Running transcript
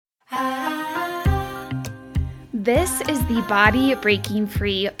This is the Body Breaking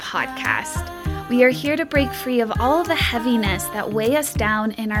Free podcast. We are here to break free of all the heaviness that weigh us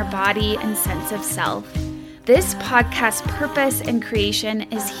down in our body and sense of self. This podcast purpose and creation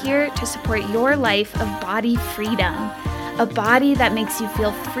is here to support your life of body freedom, a body that makes you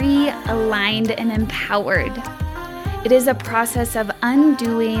feel free, aligned, and empowered. It is a process of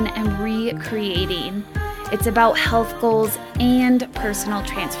undoing and recreating. It's about health goals and personal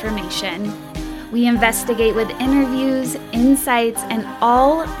transformation. We investigate with interviews, insights, and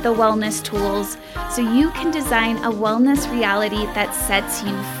all the wellness tools so you can design a wellness reality that sets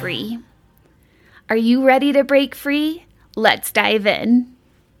you free. Are you ready to break free? Let's dive in.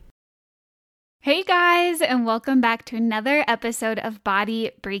 Hey guys, and welcome back to another episode of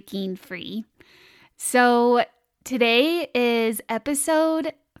Body Breaking Free. So today is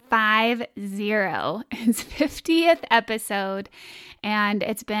episode 50. It's 50th episode, and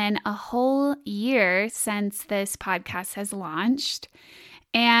it's been a whole year since this podcast has launched.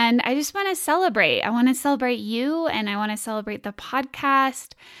 And I just want to celebrate. I want to celebrate you, and I want to celebrate the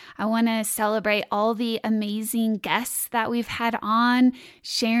podcast. I want to celebrate all the amazing guests that we've had on,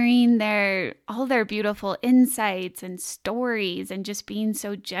 sharing all their beautiful insights and stories, and just being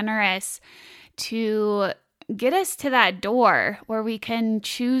so generous to get us to that door where we can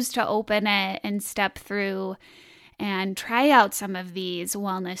choose to open it and step through and try out some of these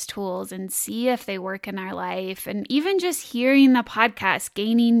wellness tools and see if they work in our life. And even just hearing the podcast,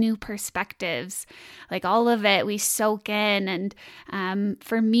 gaining new perspectives, like all of it, we soak in. And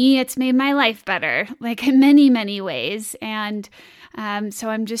for me, it's made my life better, like in many, many ways. And so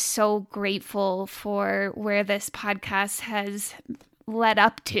I'm just so grateful for where this podcast has led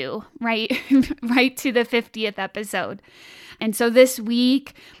up to, right to the 50th episode. And so this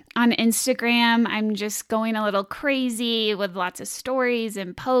week on Instagram, I'm just going a little crazy with lots of stories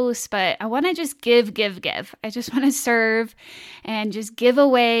and posts, but I want to just give. I just want to serve and just give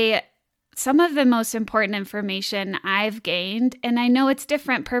away some of the most important information I've gained. And I know it's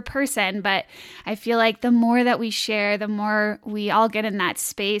different per person, but I feel like the more that we share, the more we all get in that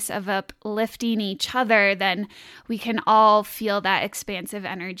space of uplifting each other, then we can all feel that expansive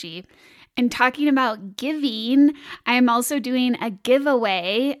energy. And talking about giving, I'm also doing a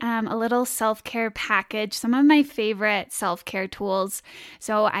giveaway, a little self-care package, some of my favorite self-care tools.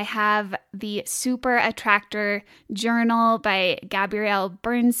 So I have the Super Attractor Journal by Gabrielle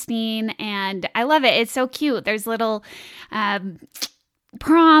Bernstein, and I love it. It's so cute. There's little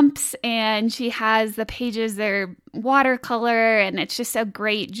prompts, and she has the pages, they're watercolor, and it's just a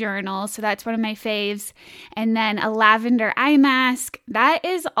great journal. So that's one of my faves. And then a lavender eye mask. That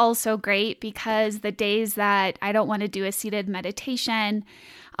is also great because the days that I don't want to do a seated meditation,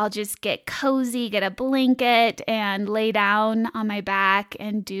 I'll just get cozy, get a blanket, and lay down on my back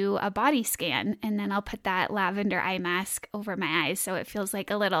and do a body scan. And then I'll put that lavender eye mask over my eyes. So it feels like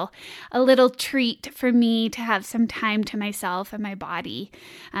a little treat for me to have some time to myself and my body.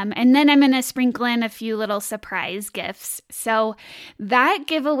 And then I'm going to sprinkle in a few little surprise gifts. So that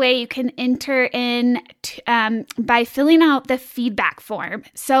giveaway you can enter in by filling out the feedback form.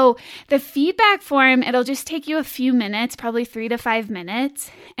 So the feedback form, it'll just take you a few minutes, probably 3 to 5 minutes.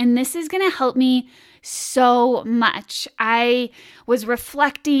 And this is going to help me so much. I was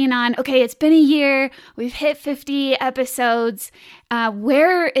reflecting on, okay, it's been a year. We've hit 50 episodes.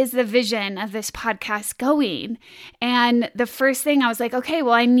 Where is the vision of this podcast going? And the first thing I was like, okay,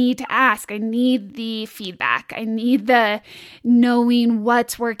 well, I need to ask. I need the feedback. I need the knowing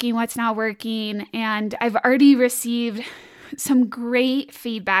what's working, what's not working. And I've already received some great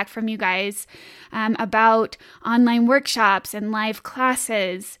feedback from you guys about online workshops and live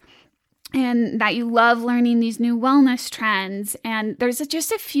classes, and that you love learning these new wellness trends. And there's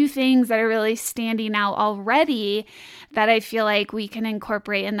just a few things that are really standing out already that I feel like we can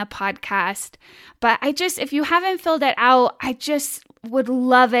incorporate in the podcast. But if you haven't filled it out, I just would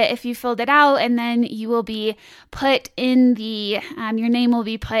love it if you filled it out, and then you will be put in your name will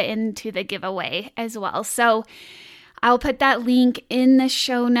be put into the giveaway as well. So I'll put that link in the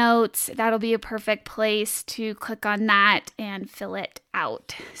show notes. That'll be a perfect place to click on that and fill it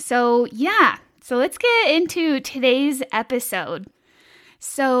out. So let's get into today's episode.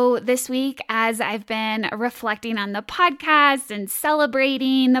 So this week, as I've been reflecting on the podcast and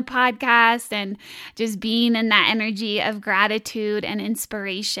celebrating the podcast and just being in that energy of gratitude and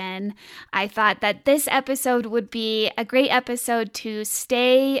inspiration, I thought that this episode would be a great episode to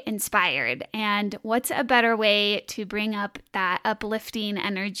stay inspired. And what's a better way to bring up that uplifting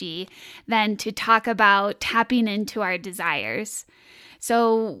energy than to talk about tapping into our desires?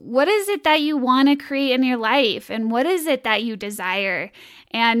 So what is it that you want to create in your life? And what is it that you desire?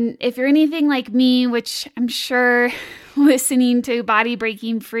 And if you're anything like me, which I'm sure listening to Body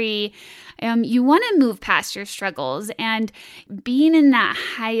Breaking Free, you want to move past your struggles and being in that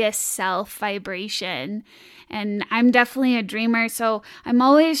highest self vibration. And I'm definitely a dreamer, so I'm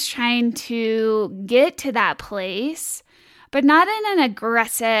always trying to get to that place, but not in an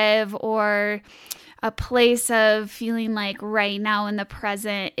aggressive or a place of feeling like right now in the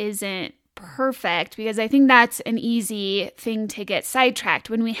present isn't perfect, because I think that's an easy thing to get sidetracked.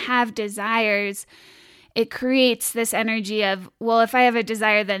 When we have desires, it creates this energy of, well, if I have a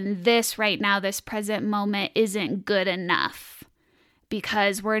desire, then this right now, this present moment isn't good enough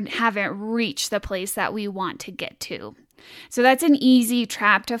because we haven't reached the place that we want to get to. So that's an easy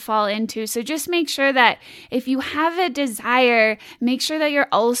trap to fall into. So just make sure that if you have a desire, make sure that you're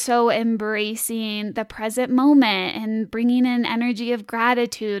also embracing the present moment and bringing in energy of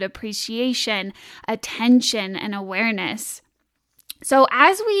gratitude, appreciation, attention, and awareness. So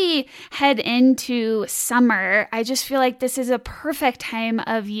as we head into summer, I just feel like this is a perfect time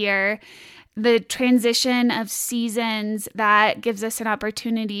of year, the transition of seasons that gives us an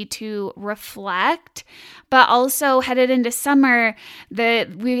opportunity to reflect, but also headed into summer,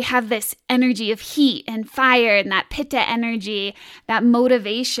 we have this energy of heat and fire and that pitta energy, that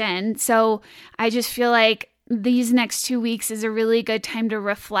motivation. So I just feel like these next 2 weeks is a really good time to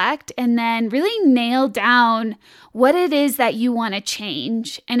reflect and then really nail down what it is that you want to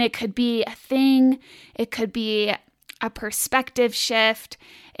change. And it could be a thing, it could be a perspective shift,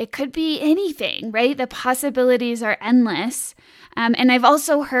 it could be anything, right? The possibilities are endless. And I've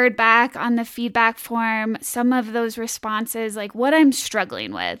also heard back on the feedback form some of those responses, like what I'm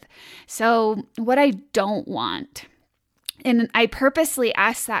struggling with. So what I don't want. And I purposely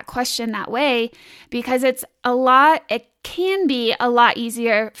asked that question that way because it can be a lot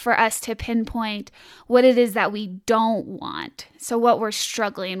easier for us to pinpoint what it is that we don't want. So what we're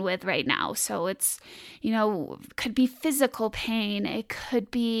struggling with right now. So it's, could be physical pain. It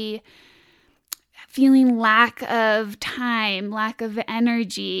could be feeling lack of time, lack of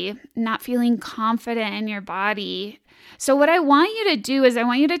energy, not feeling confident in your body. So what I want you to do is I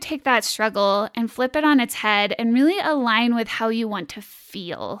want you to take that struggle and flip it on its head and really align with how you want to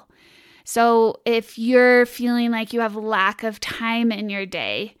feel. So if you're feeling like you have lack of time in your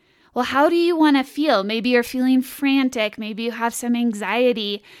day, well, how do you want to feel? Maybe you're feeling frantic. Maybe you have some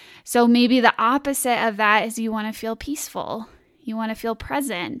anxiety. So maybe the opposite of that is you want to feel peaceful. You want to feel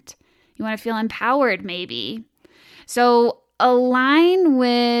present. You want to feel empowered maybe. So align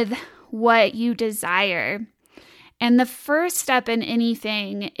with what you desire. And the first step in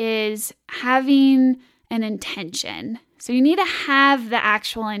anything is having an intention. So you need to have the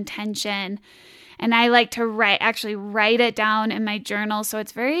actual intention. And I like to write it down in my journal so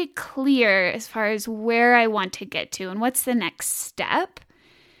it's very clear as far as where I want to get to and what's the next step.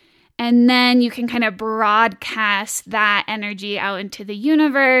 And then you can kind of broadcast that energy out into the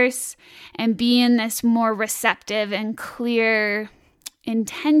universe and be in this more receptive and clear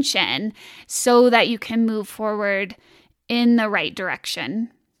intention so that you can move forward in the right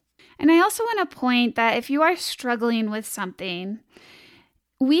direction. And I also want to point that if you are struggling with something,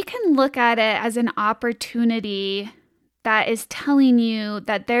 we can look at it as an opportunity that is telling you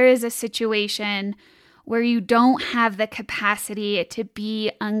that there is a situation where you don't have the capacity to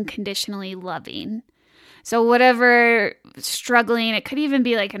be unconditionally loving. So whatever struggling, it could even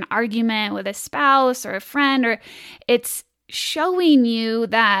be like an argument with a spouse or a friend, or it's showing you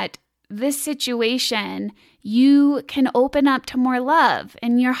that this situation, you can open up to more love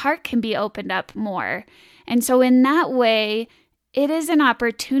and your heart can be opened up more. And so in that way, it is an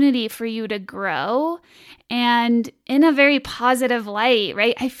opportunity for you to grow and in a very positive light,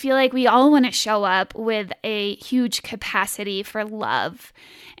 right? I feel like we all want to show up with a huge capacity for love.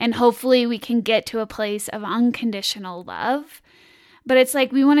 And hopefully we can get to a place of unconditional love. But it's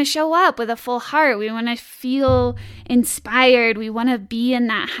like we want to show up with a full heart. We want to feel inspired. We want to be in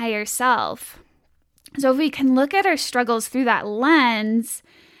that higher self. So if we can look at our struggles through that lens,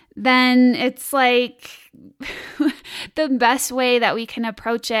 then it's like the best way that we can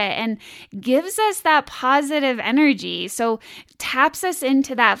approach it and gives us that positive energy. So taps us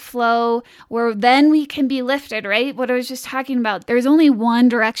into that flow where then we can be lifted, right? What I was just talking about, there's only one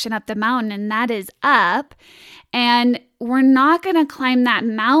direction up the mountain, and that is up. And we're not going to climb that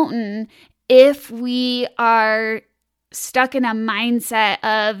mountain if we are stuck in a mindset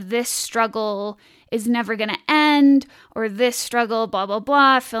of this struggle is never going to end, or this struggle, blah, blah,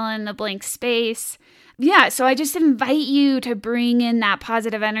 blah, fill in the blank space. Yeah, so I just invite you to bring in that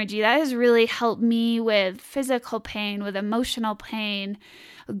positive energy. That has really helped me with physical pain, with emotional pain,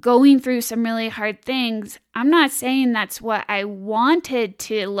 going through some really hard things. I'm not saying that's what I wanted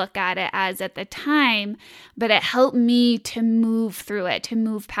to look at it as at the time, but it helped me to move through it, to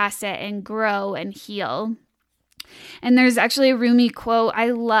move past it and grow and heal. And there's actually a Rumi quote I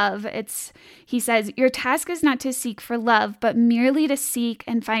love. He says, "Your task is not to seek for love, but merely to seek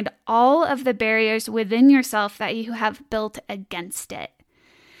and find all of the barriers within yourself that you have built against it."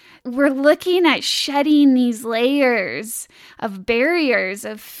 We're looking at shedding these layers of barriers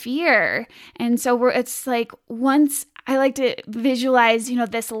of fear. And so it's like, once I like to visualize,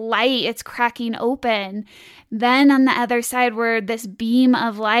 this light, it's cracking open. Then on the other side, we're this beam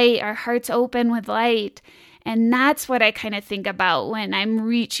of light, our heart's open with light. And that's what I kind of think about when I'm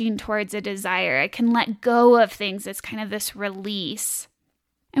reaching towards a desire. I can let go of things. It's kind of this release.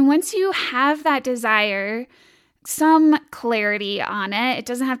 And once you have that desire, some clarity on it, it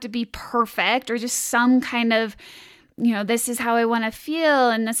doesn't have to be perfect, or just some kind of, this is how I want to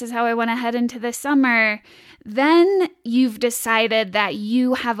feel and this is how I want to head into the summer, then you've decided that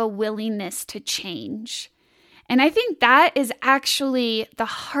you have a willingness to change. And I think that is actually the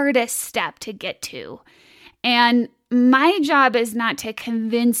hardest step to get to. And my job is not to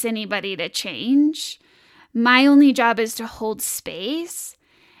convince anybody to change. My only job is to hold space.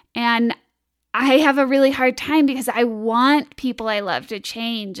 And I have a really hard time because I want people I love to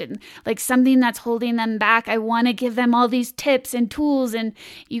change, and like something that's holding them back. I want to give them all these tips and tools, and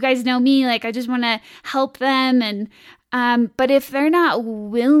you guys know me, like I just want to help them. And but if they're not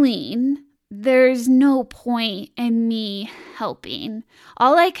willing, there's no point in me helping.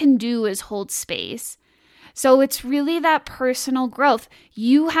 All I can do is hold space. So it's really that personal growth.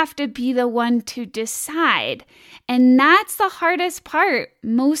 You have to be the one to decide. And that's the hardest part.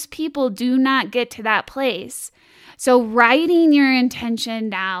 Most people do not get to that place. So writing your intention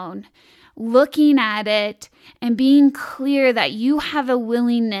down, looking at it, and being clear that you have a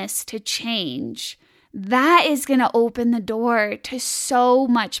willingness to change, that is going to open the door to so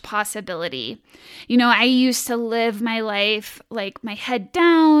much possibility. I used to live my life like my head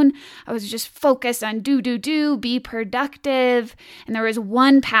down. I was just focused on do, be productive. And there was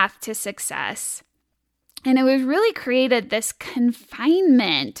one path to success. And it was really created this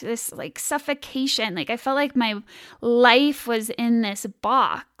confinement, this like suffocation. Like I felt like my life was in this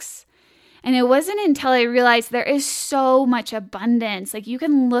box. And it wasn't until I realized there is so much abundance. Like you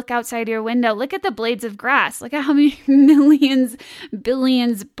can look outside your window, look at the blades of grass. Look at how many millions,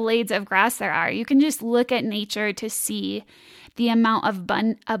 billions blades of grass there are. You can just look at nature to see the amount of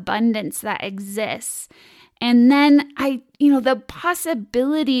abundance that exists. And then the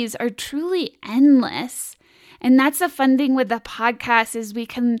possibilities are truly endless. And that's the fun thing with the podcast is we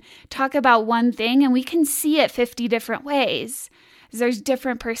can talk about one thing and we can see it 50 different ways. There's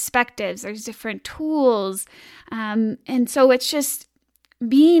different perspectives, there's different tools. And so it's just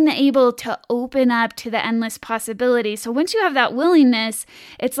being able to open up to the endless possibilities. So once you have that willingness,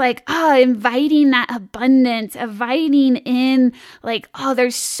 it's like, inviting that abundance, inviting in like,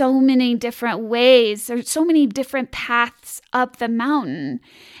 there's so many different ways. There's so many different paths up the mountain.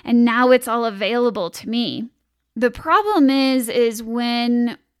 And now it's all available to me. The problem is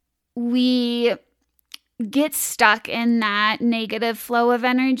when we get stuck in that negative flow of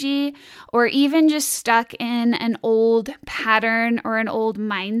energy, or even just stuck in an old pattern or an old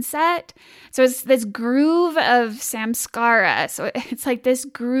mindset. So it's this groove of samskara. So it's like this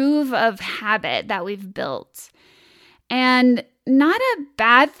groove of habit that we've built. And not a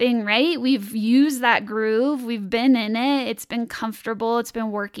bad thing, right? We've used that groove. We've been in it. It's been comfortable. It's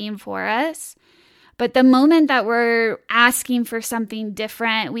been working for us. But the moment that we're asking for something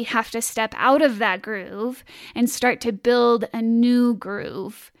different, we have to step out of that groove and start to build a new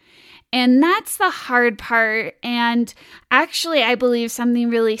groove. And that's the hard part. And actually, I believe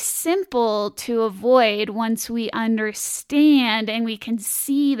something really simple to avoid once we understand and we can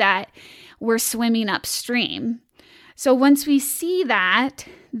see that we're swimming upstream. So once we see that,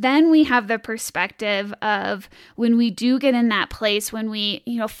 then we have the perspective of when we do get in that place, when we,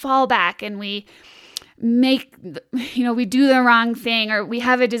 fall back and we we do the wrong thing, or we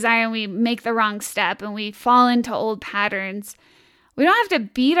have a desire and we make the wrong step and we fall into old patterns. We don't have to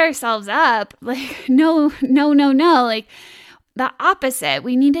beat ourselves up. Like, no. Like the opposite.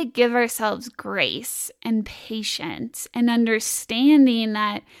 We need to give ourselves grace and patience and understanding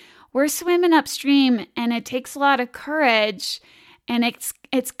that we're swimming upstream and it takes a lot of courage and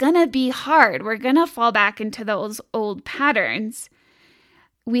it's going to be hard. We're going to fall back into those old patterns.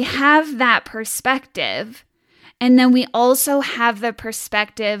 we have that perspective. And then we also have the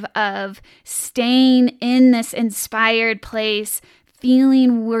perspective of staying in this inspired place,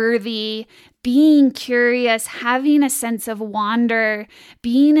 feeling worthy, being curious, having a sense of wonder,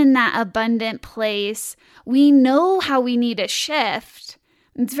 being in that abundant place. We know how we need to shift.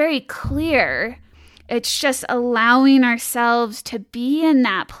 It's very clear. It's just allowing ourselves to be in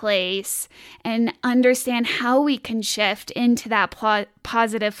that place and understand how we can shift into that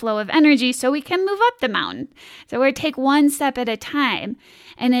positive flow of energy so we can move up the mountain. So we take one step at a time,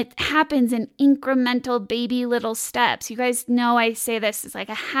 and it happens in incremental baby little steps. You guys know I say this is like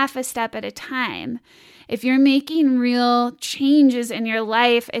a half a step at a time. If you're making real changes in your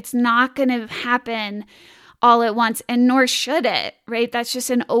life, it's not going to happen all at once, and nor should it, right? That's just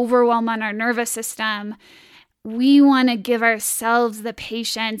an overwhelm on our nervous system. We want to give ourselves the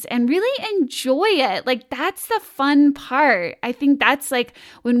patience and really enjoy it. Like, that's the fun part. I think that's like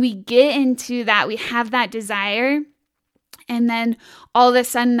when we get into that, we have that desire, and then all of a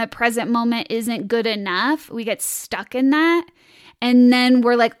sudden the present moment isn't good enough. We get stuck in that. And then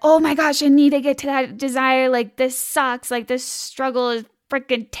we're like, oh my gosh, I need to get to that desire. Like, this sucks. Like, this struggle is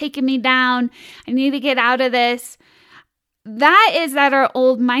freaking taking me down. I need to get out of this. That is our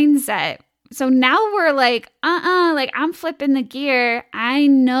old mindset. So now we're like, like I'm flipping the gear. I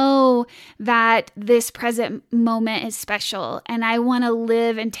know that this present moment is special and I want to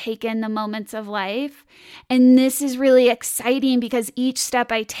live and take in the moments of life. And this is really exciting because each step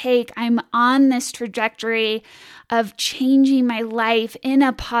I take, I'm on this trajectory of changing my life in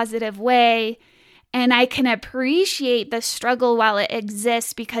a positive way. And I can appreciate the struggle while it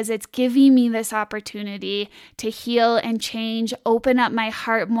exists because it's giving me this opportunity to heal and change, open up my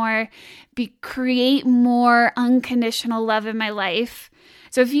heart more, create more unconditional love in my life.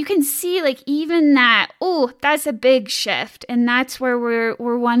 So if you can see, like, even that, that's a big shift. And that's where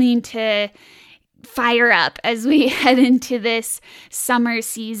we're wanting to fire up as we head into this summer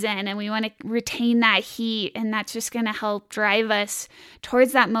season, and we want to retain that heat, and that's just going to help drive us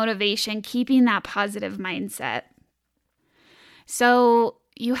towards that motivation, keeping that positive mindset. So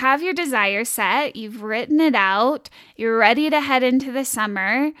you have your desire set, you've written it out, you're ready to head into the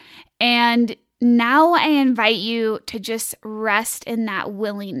summer, and now I invite you to just rest in that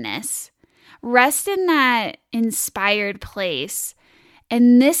willingness, rest in that inspired place.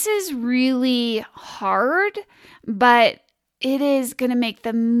 And this is really hard, but it is going to make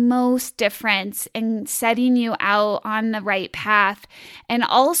the most difference in setting you out on the right path and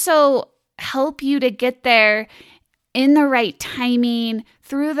also help you to get there in the right timing,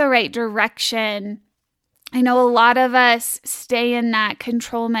 through the right direction. I know a lot of us stay in that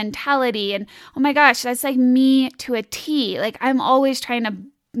control mentality and, oh my gosh, that's like me to a T. Like, I'm always trying to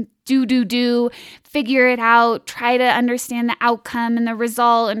do, figure it out, try to understand the outcome and the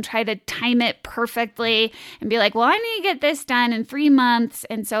result and try to time it perfectly and be like, well, I need to get this done in 3 months.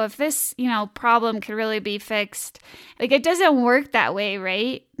 And so if this, problem could really be fixed, like, it doesn't work that way,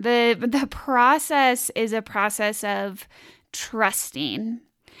 right? The process is a process of trusting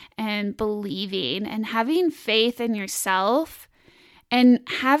and believing and having faith in yourself and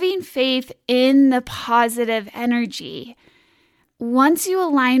having faith in the positive energy. Once you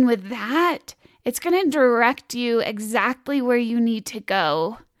align with that, it's going to direct you exactly where you need to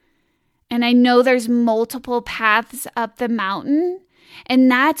go. And I know there's multiple paths up the mountain,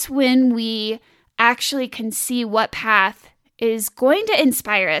 and that's when we actually can see what path is going to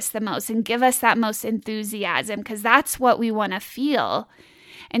inspire us the most and give us that most enthusiasm, because that's what we want to feel.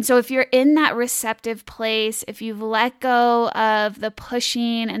 And so if you're in that receptive place, if you've let go of the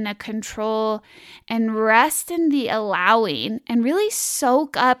pushing and the control and rest in the allowing and really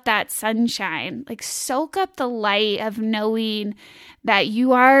soak up that sunshine, like soak up the light of knowing that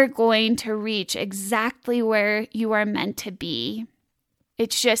you are going to reach exactly where you are meant to be.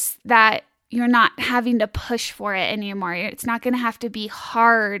 It's just that you're not having to push for it anymore. It's not going to have to be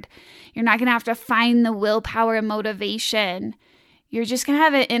hard. You're not going to have to find the willpower and motivation. You're just going to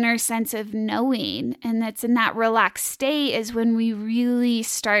have an inner sense of knowing. And that's in that relaxed state is when we really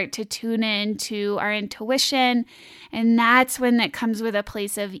start to tune in to our intuition. And that's when it comes with a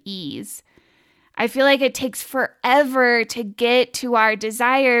place of ease. I feel like it takes forever to get to our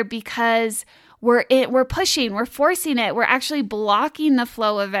desire because we're pushing, we're forcing it, we're actually blocking the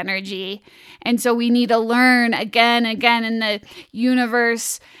flow of energy. And so we need to learn again, and the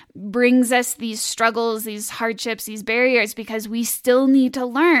universe brings us these struggles, these hardships, these barriers because we still need to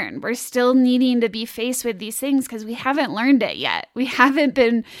learn. We're still needing to be faced with these things because we haven't learned it yet. We haven't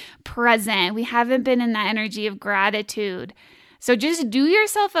been present. We haven't been in that energy of gratitude. So just do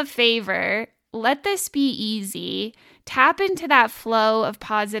yourself a favor. Let this be easy. tap into that flow of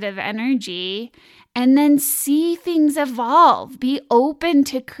positive energy and then see things evolve. Be open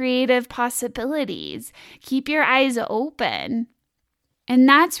to creative possibilities. Keep your eyes open. And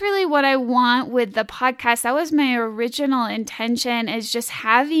that's really what I want with the podcast. That was my original intention, is just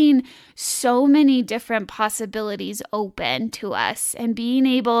having so many different possibilities open to us and being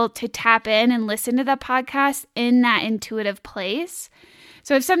able to tap in and listen to the podcast in that intuitive place.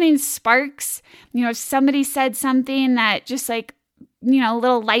 So if something sparks, if somebody said something that just a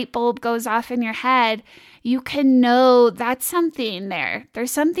little light bulb goes off in your head, you can know that's something there.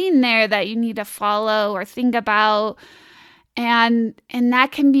 There's something there that you need to follow or think about. And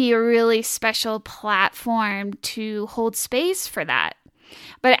that can be a really special platform to hold space for that.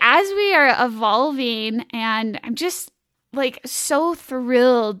 But as we are evolving, and I'm just so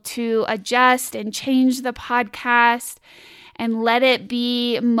thrilled to adjust and change the podcast and let it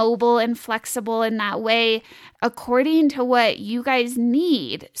be mobile and flexible in that way according to what you guys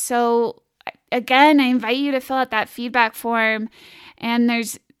need. So again, I invite you to fill out that feedback form, and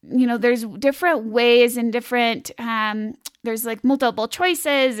there's different ways and different, there's multiple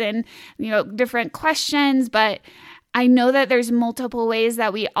choices and, different questions, but I know that there's multiple ways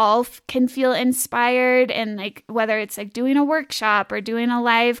that we all can feel inspired, and whether it's doing a workshop or doing a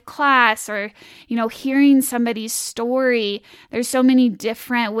live class or, hearing somebody's story, there's so many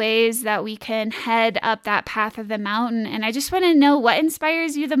different ways that we can head up that path of the mountain. And I just want to know what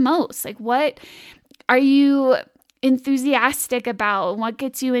inspires you the most. What are you enthusiastic about? What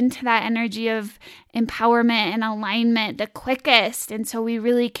gets you into that energy of empowerment and alignment the quickest? And so we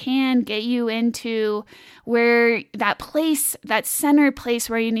really can get you into where that place, that center place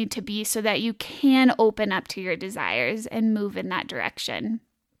where you need to be, so that you can open up to your desires and move in that direction.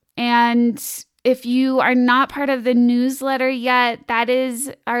 And if you are not part of the newsletter yet, that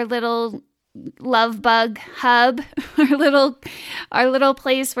is our little love bug hub, our little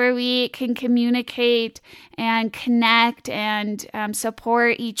place where we can communicate and connect and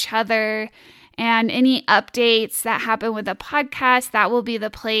support each other. And any updates that happen with the podcast, that will be the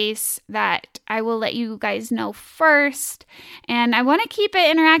place that I will let you guys know first. And I want to keep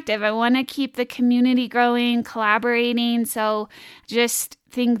it interactive. I want to keep the community growing, collaborating. So just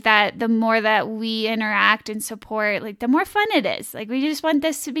think that the more that we interact and support, the more fun it is. We just want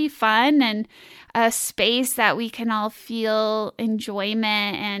this to be fun and a space that we can all feel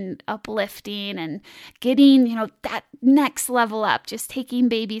enjoyment and uplifting and getting, that next level up, just taking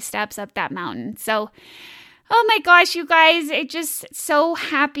baby steps up that mountain. So, oh my gosh, you guys, I'm just so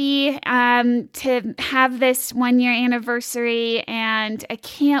happy to have this 1-year anniversary, and I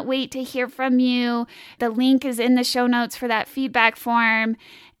can't wait to hear from you. The link is in the show notes for that feedback form.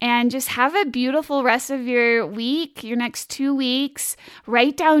 And just have a beautiful rest of your week, your next 2 weeks.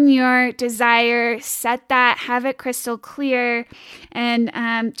 Write down your desire, set that, have it crystal clear,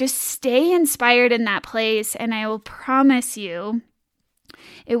 and just stay inspired in that place. And I will promise you,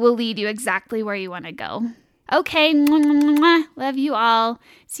 it will lead you exactly where you want to go. Okay, love you all.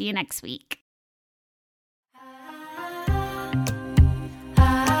 See you next week.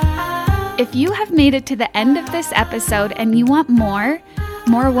 If you have made it to the end of this episode and you want more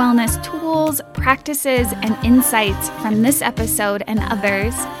wellness tools, practices, and insights from this episode and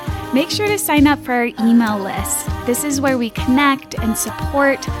others, make sure to sign up for our email list. This is where we connect and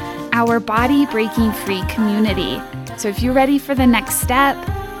support our Body Breaking Free community. So if you're ready for the next step,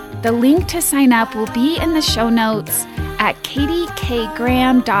 the link to sign up will be in the show notes at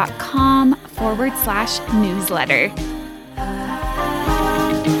katiekgraham.com/newsletter.